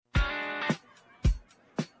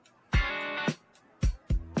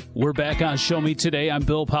We're back on Show Me Today. I'm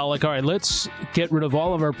Bill Pollock. All right, let's get rid of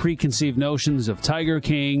all of our preconceived notions of Tiger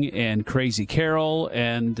King and Crazy Carol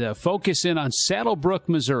and focus in on Saddlebrook,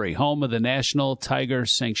 Missouri, home of the National Tiger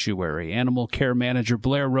Sanctuary. Animal care manager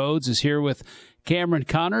Blair Rhodes is here with Cameron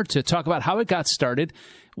Connor to talk about how it got started,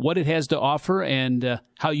 what it has to offer, and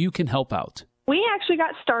how you can help out. We actually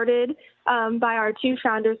got started by our two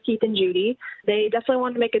founders, Keith and Judy. They definitely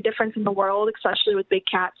wanted to make a difference in the world, especially with big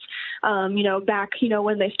cats. Back,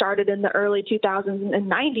 when they started in the early 2000s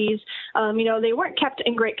and 90s, they weren't kept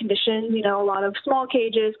in great condition, a lot of small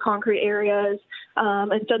cages, concrete areas.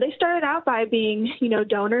 And so they started out by being,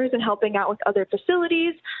 donors and helping out with other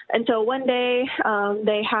facilities until one day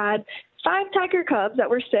they had 5 tiger cubs that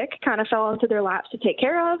were sick, kind of fell onto their laps to take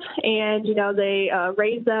care of. And, they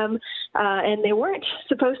raised them and they weren't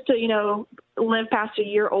supposed to, live past a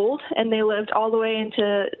year old. And they lived all the way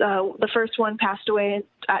into the first one passed away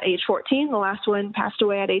at age 14. The last one passed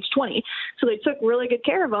away at age 20. So they took really good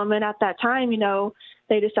care of them. And at that time,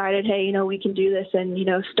 they decided, hey, we can do this and,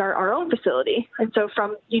 start our own facility. And so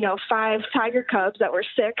from, 5 tiger cubs that were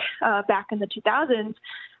sick back in the 2000s,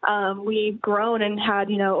 we've grown and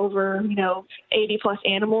had, over, 80 plus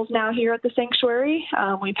animals now here at the sanctuary.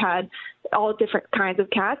 We've had all different kinds of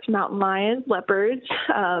cats, mountain lions, leopards,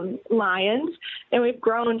 lions, and we've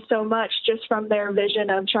grown so much just from their vision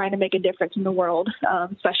of trying to make a difference in the world,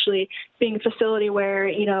 especially being a facility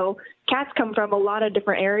where, cats come from a lot of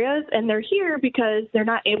different areas, and they're here because they're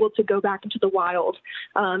not able to go back into the wild.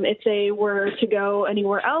 If they were to go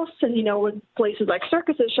anywhere else and, when places like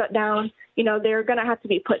circuses shut down, they're going to have to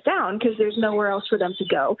be put down because there's nowhere else for them to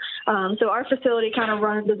go. So our facility kind of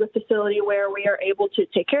runs as a facility where we are able to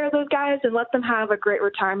take care of those guys and let them have a great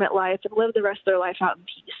retirement life and live the rest of their life out in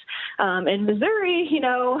peace. In Missouri,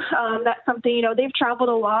 that's something, they've traveled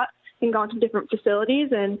a lot and gone to different facilities.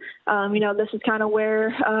 And, this is kind of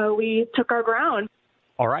where we took our ground.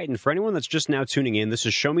 All right, and for anyone that's just now tuning in, this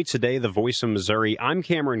is Show Me Today, the voice of Missouri. I'm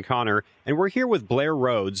Cameron Connor, and we're here with Blair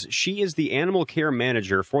Rhodes. She is the animal care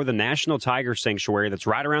manager for the National Tiger Sanctuary that's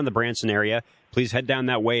right around the Branson area. Please head down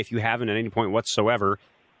that way if you haven't at any point whatsoever.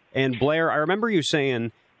 And Blair, I remember you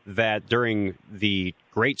saying that during the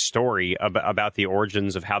great story about the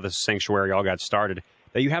origins of how the sanctuary all got started,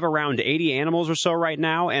 that you have around 80 animals or so right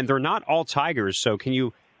now, and they're not all tigers. So can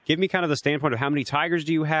you give me kind of the standpoint of how many tigers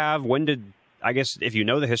do you have? When did, I guess, if you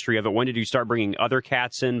know the history of it, when did you start bringing other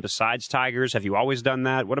cats in besides tigers? Have you always done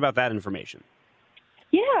that? What about that information?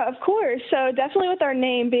 Yeah, of course. So definitely with our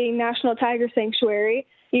name being National Tiger Sanctuary,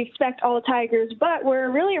 you expect all tigers, but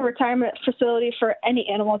we're really a retirement facility for any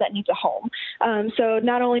animal that needs a home. So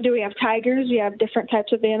not only do we have tigers, we have different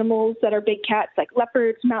types of animals that are big cats like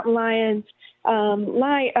leopards, mountain lions,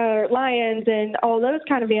 lions, and all those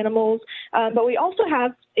kind of animals. But we also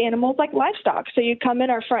have animals like livestock. So you come in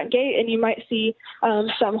our front gate and you might see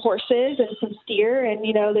some horses and some steer. And,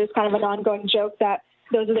 there's kind of an ongoing joke that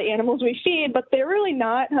those are the animals we feed, but they're really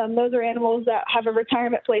not. Those are animals that have a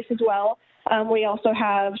retirement place as well. We also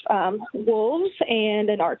have wolves and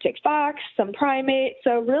an Arctic fox, some primates.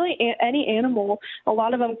 So really any animal, a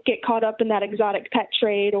lot of them get caught up in that exotic pet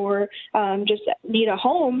trade or just need a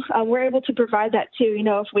home. We're able to provide that too,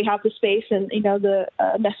 if we have the space and, the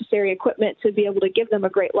necessary equipment to be able to give them a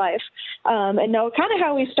great life. And kind of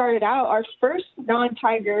how we started out, our first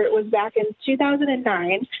non-tiger was back in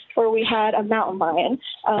 2009 where we had a mountain lion.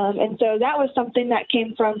 And so that was something that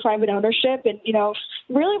came from private ownership. And,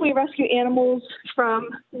 really we rescue animals from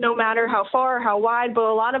no matter how far or how wide, but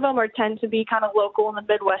a lot of them tend to be kind of local in the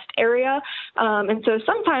Midwest area. And so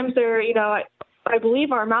sometimes they're, I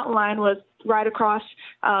believe our mountain lion was right across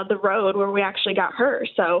the road where we actually got her.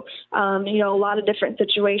 So, a lot of different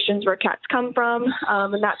situations where cats come from,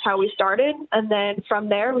 and that's how we started. And then from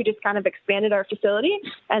there, we just kind of expanded our facility.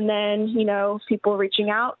 And then, people reaching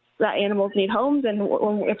out that animals need homes, and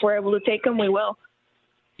if we're able to take them, we will.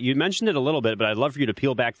 You mentioned it a little bit, but I'd love for you to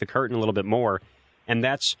peel back the curtain a little bit more. And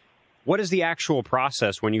that's, what is the actual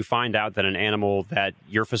process when you find out that an animal that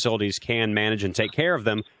your facilities can manage and take care of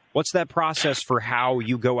them? What's that process for how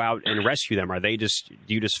you go out and rescue them? Do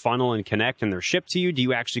you just funnel and connect and they're shipped to you? Do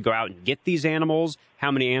you actually go out and get these animals? How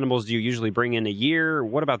many animals do you usually bring in a year?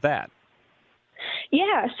 What about that?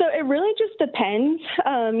 Yeah, so it really just depends.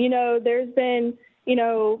 There's been,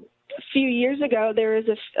 a few years ago, there was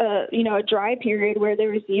a dry period where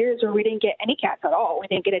there was years where we didn't get any cats at all. We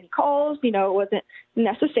didn't get any calls. It wasn't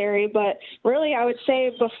necessary. But really, I would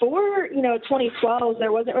say before 2012,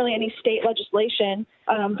 there wasn't really any state legislation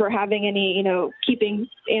for having any keeping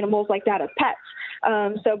animals like that as pets.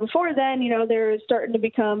 So before then, there's starting to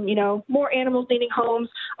become, more animals needing homes.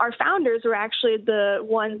 Our founders were actually the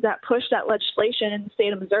ones that pushed that legislation in the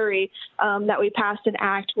state of Missouri, that we passed an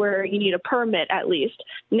act where you need a permit at least.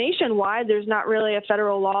 Nationwide, there's not really a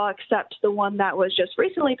federal law except the one that was just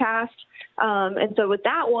recently passed. And so with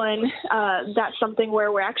that one, that's something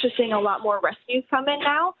where we're actually seeing a lot more rescues come in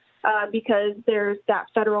now. Because there's that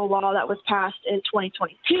federal law that was passed in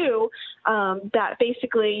 2022 that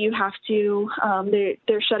basically you have to,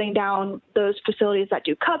 they're shutting down those facilities that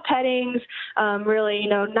do cub pettings, really,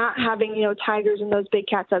 not having, tigers and those big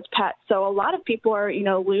cats as pets. So a lot of people are,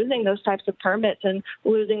 losing those types of permits and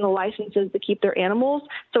losing the licenses to keep their animals.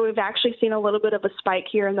 So we've actually seen a little bit of a spike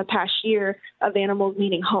here in the past year of animals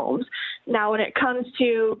needing homes. Now, when it comes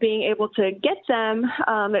to being able to get them,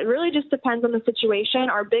 it really just depends on the situation.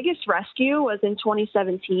 Our biggest rescue was in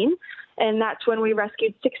 2017, and that's when we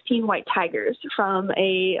rescued 16 white tigers from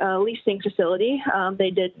a leasing facility.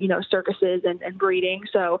 They did, circuses and breeding.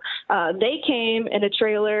 So they came in a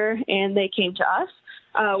trailer and they came to us,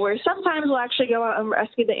 where sometimes we'll actually go out and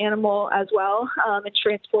rescue the animal as well and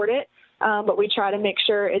transport it. But we try to make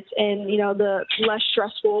sure it's in, the less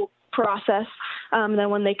stressful process. Then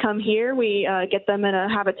when they come here, we get them in a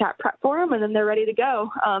habitat prep for them, and then they're ready to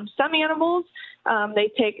go. Some animals,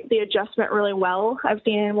 they take the adjustment really well. I've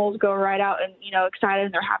seen animals go right out and, excited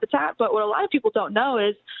in their habitat. But what a lot of people don't know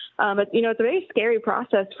is, it's a very scary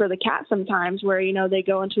process for the cat sometimes where, they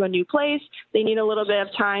go into a new place. They need a little bit of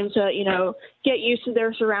time to, get used to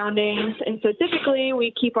their surroundings. And so typically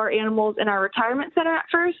we keep our animals in our retirement center at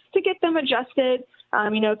first to get them adjusted.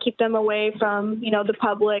 Keep them away from, the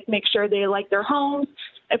public, make sure they like their homes.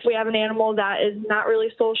 If we have an animal that is not really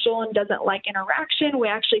social and doesn't like interaction, we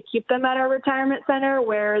actually keep them at our retirement center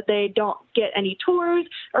where they don't get any tours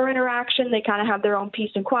or interaction. They kind of have their own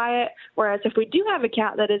peace and quiet. Whereas if we do have a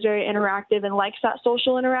cat that is very interactive and likes that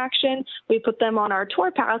social interaction, we put them on our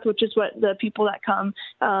tour path, which is what the people that come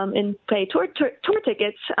and pay tour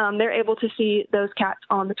tickets, they're able to see those cats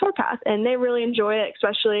on the tour path. And they really enjoy it,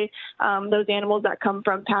 especially those animals that come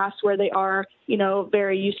from paths where they are,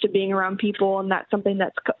 very used to being around people, and that's something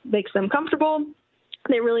that makes them comfortable.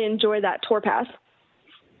 They really enjoy that tour path.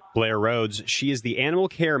 Blair Rhodes, she is the animal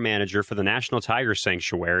care manager for the National Tiger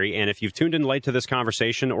Sanctuary. And if you've tuned in late to this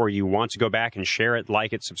conversation or you want to go back and share it,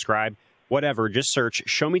 like it, subscribe, whatever, just search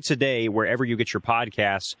Show Me Today wherever you get your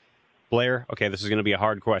podcasts. Blair, okay, this is going to be a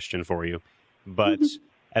hard question for you. But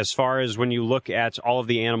as far as when you look at all of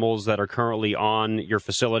the animals that are currently on your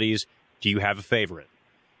facilities, do you have a favorite?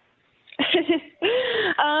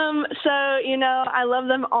 So, I love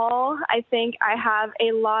them all. I think I have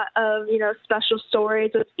a lot of, special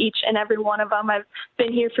stories with each and every one of them. I've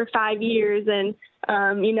been here for 5 years, and,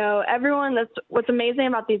 what's amazing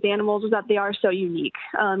about these animals is that they are so unique.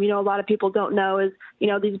 A lot of people don't know is,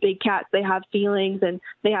 these big cats, they have feelings and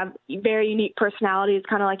they have very unique personalities,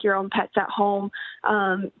 kind of like your own pets at home.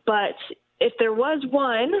 But if there was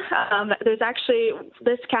one, there's actually,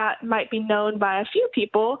 this cat might be known by a few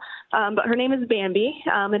people, but her name is Bambi,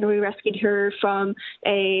 and we rescued her from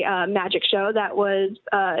a magic show that was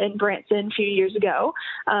in Branson a few years ago.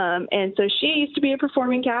 And so she used to be a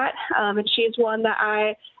performing cat, and she's one that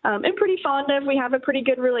I am pretty fond of. We have a pretty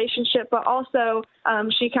good relationship, but also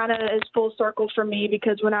she kind of is full circle for me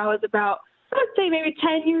because when I was about, I'd say maybe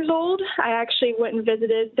 10 years old, I actually went and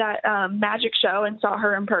visited that magic show and saw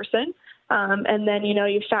her in person. And then,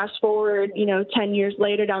 you fast forward, 10 years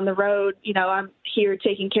later down the road, I'm here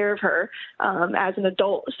taking care of her as an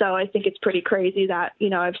adult. So I think it's pretty crazy that,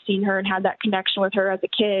 I've seen her and had that connection with her as a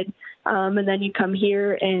kid. And then you come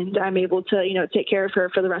here and I'm able to, take care of her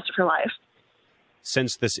for the rest of her life.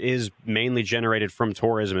 Since this is mainly generated from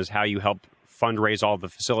tourism, is how you help fundraise all the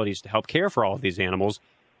facilities to help care for all of these animals.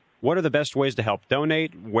 What are the best ways to help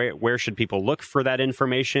donate? Where should people look for that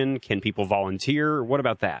information? Can people volunteer? What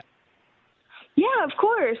about that? Yeah, of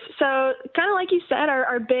course. So kind of like you said,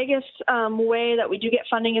 our biggest way that we do get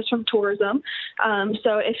funding is from tourism.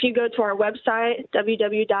 So if you go to our website,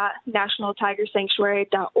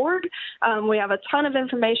 www.nationaltigersanctuary.org, we have a ton of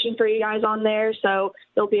information for you guys on there. So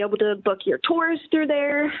you'll be able to book your tours through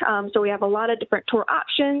there. So we have a lot of different tour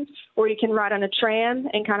options where you can ride on a tram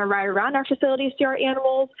and kind of ride around our facilities to our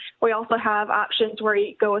animals. We also have options where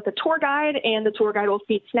you go with a tour guide and the tour guide will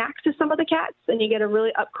feed snacks to some of the cats and you get a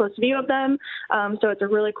really up close view of them. So it's a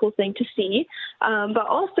really cool thing to see. But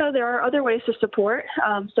also there are other ways to support.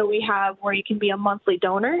 So we have where you can be a monthly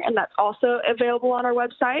donor, and that's also available on our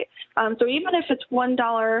website. So even if it's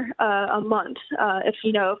 $1 a month, if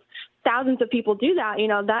thousands of people do that,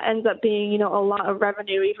 that ends up being, a lot of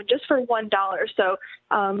revenue, even just for $1. So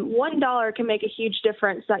 $1 can make a huge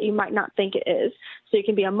difference that you might not think it is. So you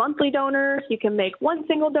can be a monthly donor, you can make one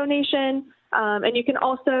single donation, and you can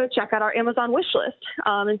also check out our Amazon wish list.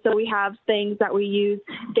 And so we have things that we use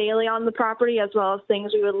daily on the property, as well as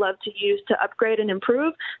things we would love to use to upgrade and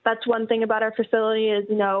improve. That's one thing about our facility is,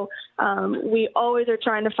 we always are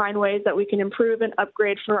trying to find ways that we can improve and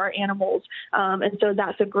upgrade for our animals. And so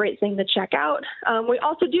that's a great thing to check out. We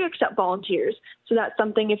also do accept volunteers. So that's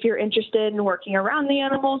something if you're interested in working around the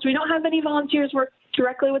animals. We don't have any volunteers work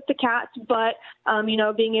directly with the cats, but,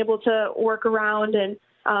 being able to work around and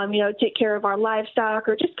take care of our livestock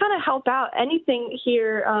or just kind of help out. Anything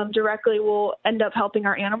here directly will end up helping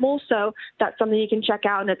our animals. So that's something you can check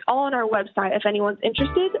out. And it's all on our website if anyone's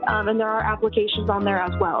interested. And there are applications on there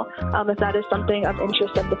as well, if that is something of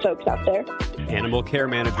interest of the folks out there. Animal care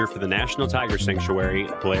manager for the National Tiger Sanctuary,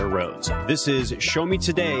 Blair Rhodes. This is Show Me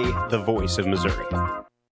Today, the voice of Missouri.